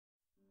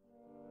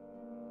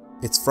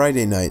It's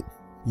Friday night.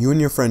 You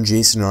and your friend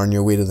Jason are on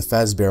your way to the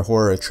Fazbear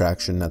horror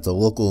attraction at the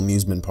local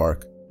amusement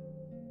park.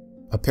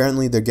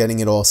 Apparently they're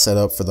getting it all set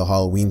up for the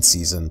Halloween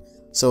season,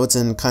 so it's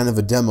in kind of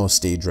a demo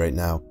stage right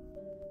now.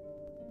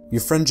 Your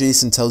friend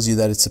Jason tells you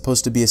that it's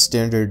supposed to be a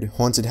standard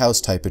haunted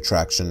house type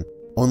attraction,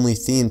 only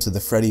themed to the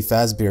Freddy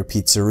Fazbear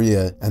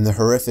pizzeria and the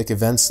horrific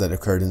events that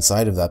occurred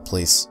inside of that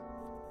place.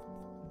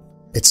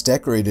 It's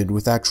decorated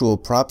with actual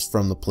props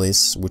from the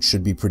place, which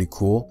should be pretty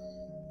cool.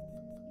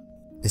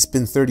 It's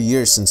been 30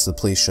 years since the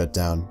place shut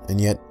down,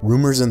 and yet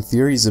rumors and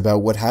theories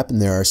about what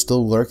happened there are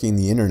still lurking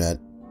the internet.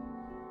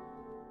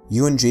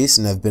 You and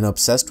Jason have been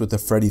obsessed with the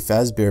Freddy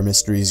Fazbear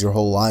mysteries your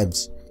whole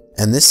lives,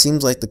 and this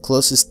seems like the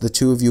closest the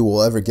two of you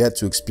will ever get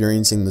to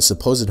experiencing the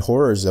supposed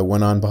horrors that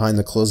went on behind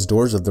the closed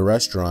doors of the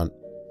restaurant.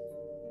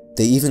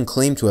 They even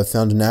claim to have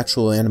found an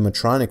actual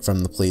animatronic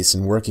from the place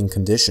in working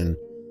condition,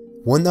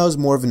 one that was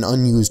more of an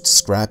unused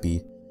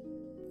Scrappy.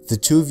 The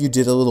two of you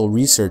did a little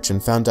research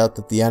and found out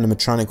that the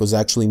animatronic was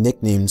actually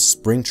nicknamed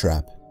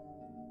Springtrap.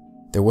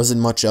 There wasn't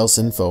much else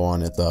info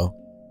on it though.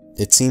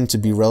 It seemed to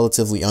be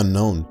relatively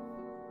unknown.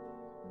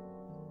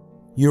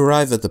 You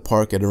arrive at the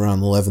park at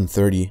around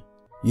 11:30.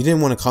 You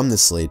didn't want to come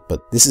this late,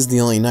 but this is the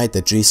only night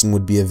that Jason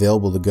would be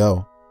available to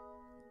go.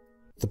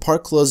 The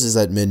park closes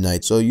at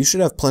midnight, so you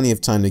should have plenty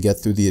of time to get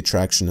through the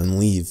attraction and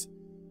leave.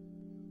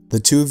 The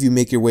two of you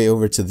make your way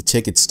over to the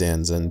ticket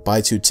stands and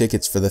buy 2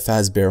 tickets for the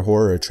Fazbear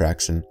horror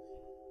attraction.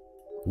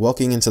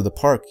 Walking into the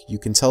park, you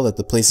can tell that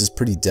the place is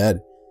pretty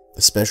dead,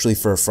 especially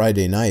for a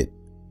Friday night.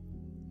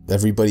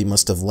 Everybody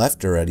must have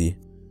left already.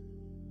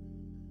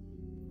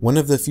 One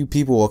of the few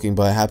people walking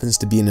by happens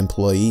to be an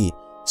employee,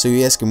 so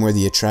you ask him where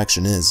the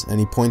attraction is, and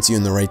he points you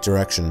in the right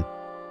direction.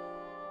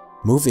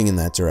 Moving in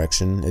that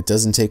direction, it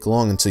doesn't take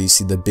long until you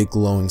see the big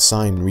glowing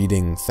sign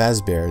reading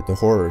Fazbear, the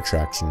horror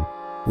attraction,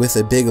 with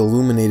a big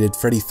illuminated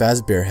Freddy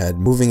Fazbear head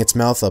moving its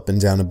mouth up and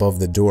down above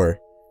the door.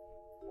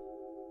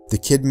 The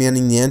kid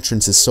manning the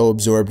entrance is so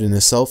absorbed in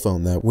his cell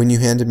phone that when you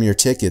hand him your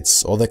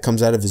tickets, all that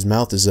comes out of his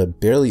mouth is a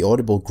barely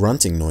audible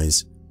grunting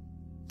noise.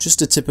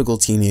 Just a typical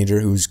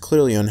teenager who's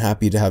clearly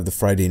unhappy to have the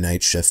Friday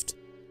night shift.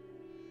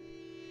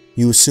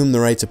 You assume the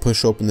right to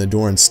push open the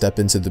door and step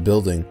into the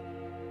building.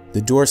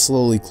 The door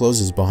slowly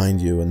closes behind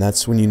you, and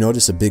that's when you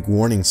notice a big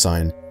warning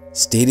sign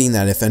stating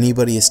that if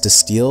anybody is to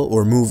steal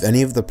or move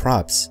any of the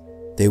props,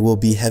 they will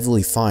be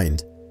heavily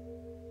fined.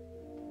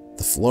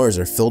 The floors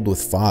are filled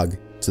with fog,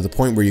 to the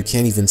point where you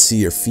can't even see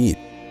your feet,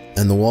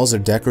 and the walls are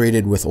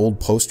decorated with old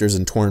posters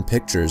and torn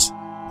pictures,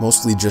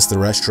 mostly just the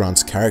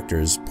restaurant's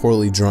characters,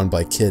 poorly drawn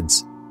by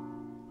kids.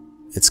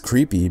 It's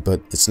creepy,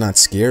 but it's not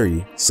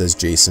scary, says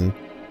Jason.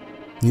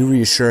 You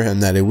reassure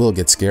him that it will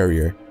get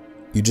scarier.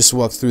 You just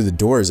walk through the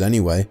doors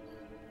anyway.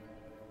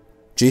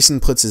 Jason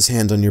puts his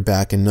hand on your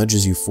back and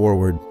nudges you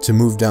forward to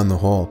move down the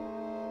hall.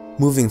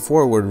 Moving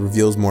forward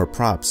reveals more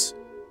props.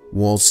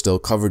 Walls still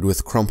covered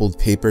with crumpled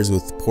papers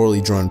with poorly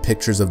drawn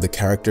pictures of the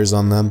characters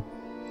on them.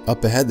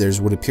 Up ahead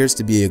there's what appears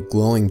to be a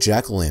glowing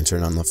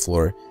jack-o'-lantern on the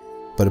floor,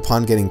 but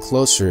upon getting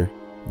closer,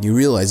 you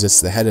realize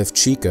it's the head of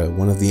Chica,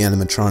 one of the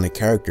animatronic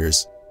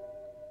characters.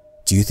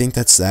 Do you think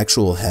that's the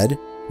actual head?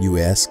 You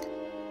ask.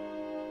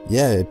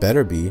 Yeah, it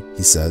better be,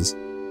 he says.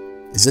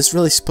 Is this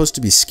really supposed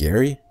to be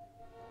scary?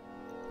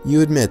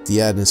 You admit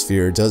the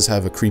atmosphere does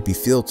have a creepy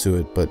feel to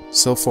it, but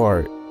so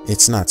far,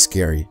 it's not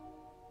scary.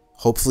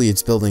 Hopefully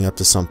it's building up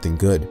to something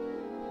good.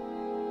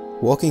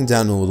 Walking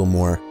down a little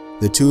more,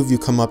 the two of you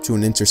come up to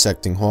an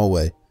intersecting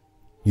hallway.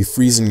 You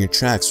freeze in your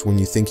tracks when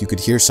you think you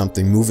could hear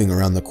something moving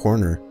around the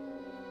corner.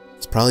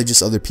 It's probably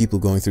just other people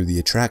going through the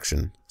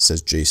attraction,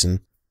 says Jason.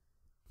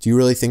 Do you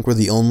really think we're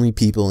the only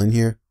people in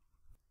here?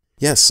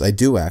 Yes, I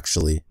do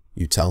actually,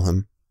 you tell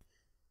him.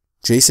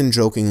 Jason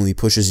jokingly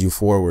pushes you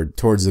forward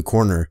towards the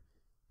corner,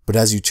 but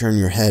as you turn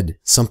your head,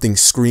 something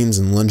screams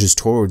and lunges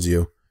towards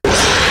you.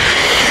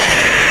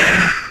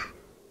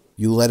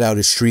 You let out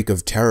a shriek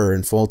of terror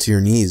and fall to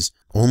your knees,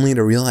 only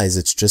to realize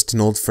it's just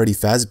an old Freddy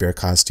Fazbear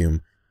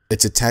costume.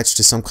 It's attached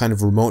to some kind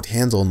of remote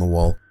handle in the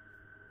wall.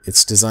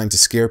 It's designed to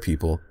scare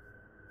people.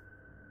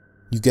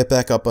 You get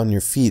back up on your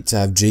feet to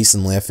have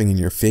Jason laughing in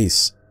your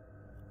face.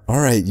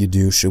 Alright, you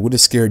douche, it would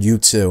have scared you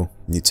too,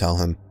 you tell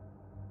him.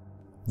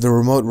 The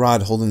remote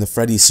rod holding the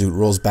Freddy suit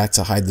rolls back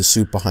to hide the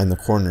suit behind the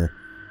corner.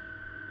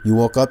 You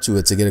walk up to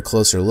it to get a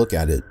closer look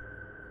at it.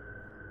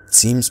 It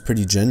seems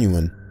pretty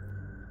genuine.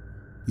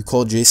 You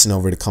call Jason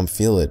over to come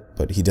feel it,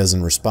 but he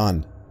doesn't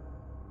respond.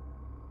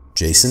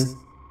 Jason?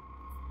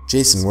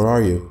 Jason, where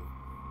are you?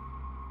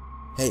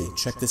 Hey,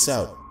 check this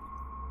out.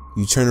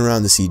 You turn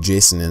around to see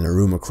Jason in a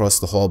room across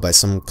the hall by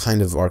some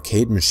kind of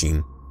arcade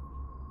machine.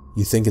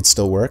 You think it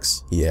still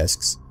works? He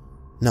asks.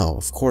 No,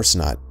 of course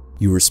not,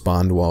 you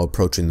respond while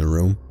approaching the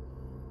room.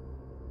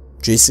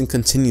 Jason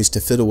continues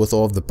to fiddle with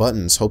all of the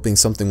buttons, hoping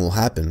something will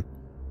happen.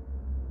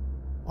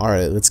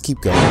 Alright, let's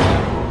keep going.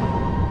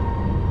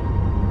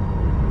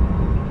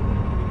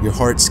 Your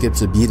heart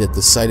skips a beat at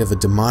the sight of a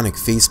demonic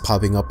face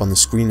popping up on the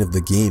screen of the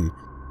game.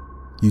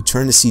 You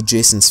turn to see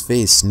Jason's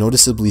face,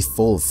 noticeably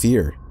full of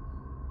fear.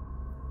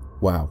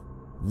 Wow,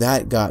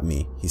 that got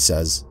me, he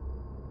says.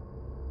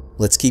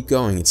 Let's keep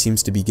going, it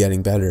seems to be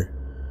getting better.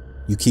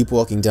 You keep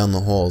walking down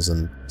the halls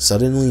and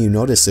suddenly you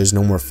notice there's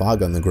no more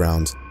fog on the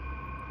ground.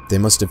 They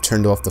must have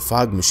turned off the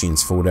fog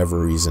machines for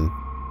whatever reason.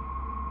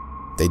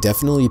 They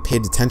definitely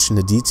paid attention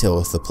to detail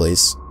with the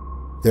place.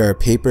 There are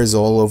papers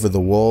all over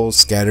the walls,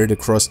 scattered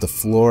across the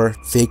floor,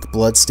 fake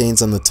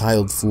bloodstains on the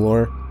tiled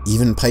floor,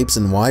 even pipes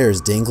and wires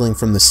dangling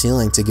from the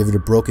ceiling to give it a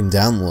broken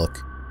down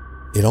look.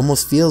 It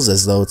almost feels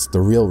as though it's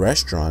the real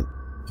restaurant.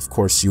 Of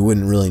course, you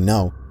wouldn't really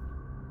know.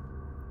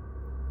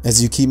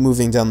 As you keep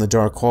moving down the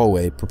dark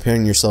hallway,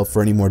 preparing yourself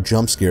for any more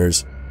jump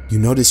scares, you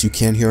notice you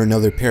can't hear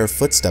another pair of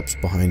footsteps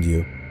behind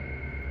you.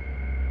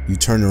 You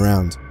turn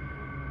around.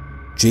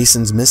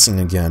 Jason's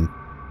missing again.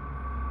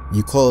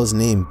 You call his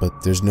name,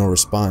 but there's no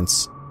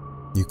response.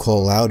 You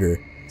call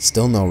louder,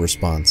 still no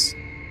response.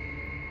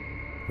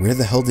 Where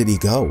the hell did he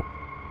go?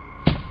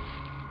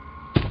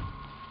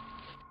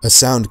 A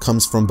sound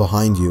comes from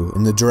behind you,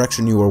 in the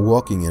direction you are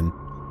walking in.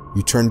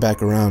 You turn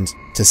back around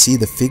to see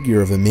the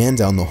figure of a man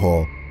down the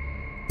hall.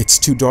 It's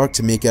too dark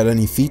to make out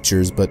any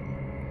features, but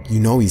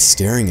you know he's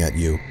staring at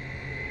you.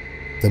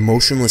 The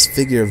motionless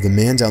figure of the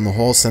man down the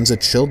hall sends a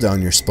chill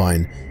down your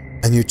spine,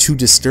 and you're too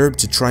disturbed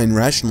to try and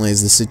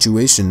rationalize the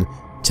situation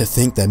to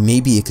think that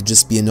maybe it could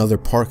just be another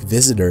park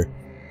visitor.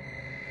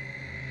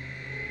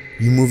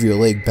 You move your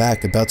leg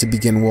back, about to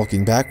begin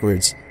walking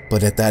backwards,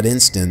 but at that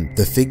instant,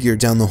 the figure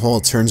down the hall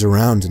turns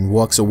around and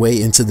walks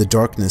away into the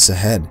darkness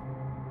ahead.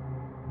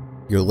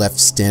 You're left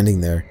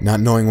standing there, not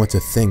knowing what to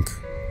think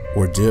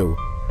or do.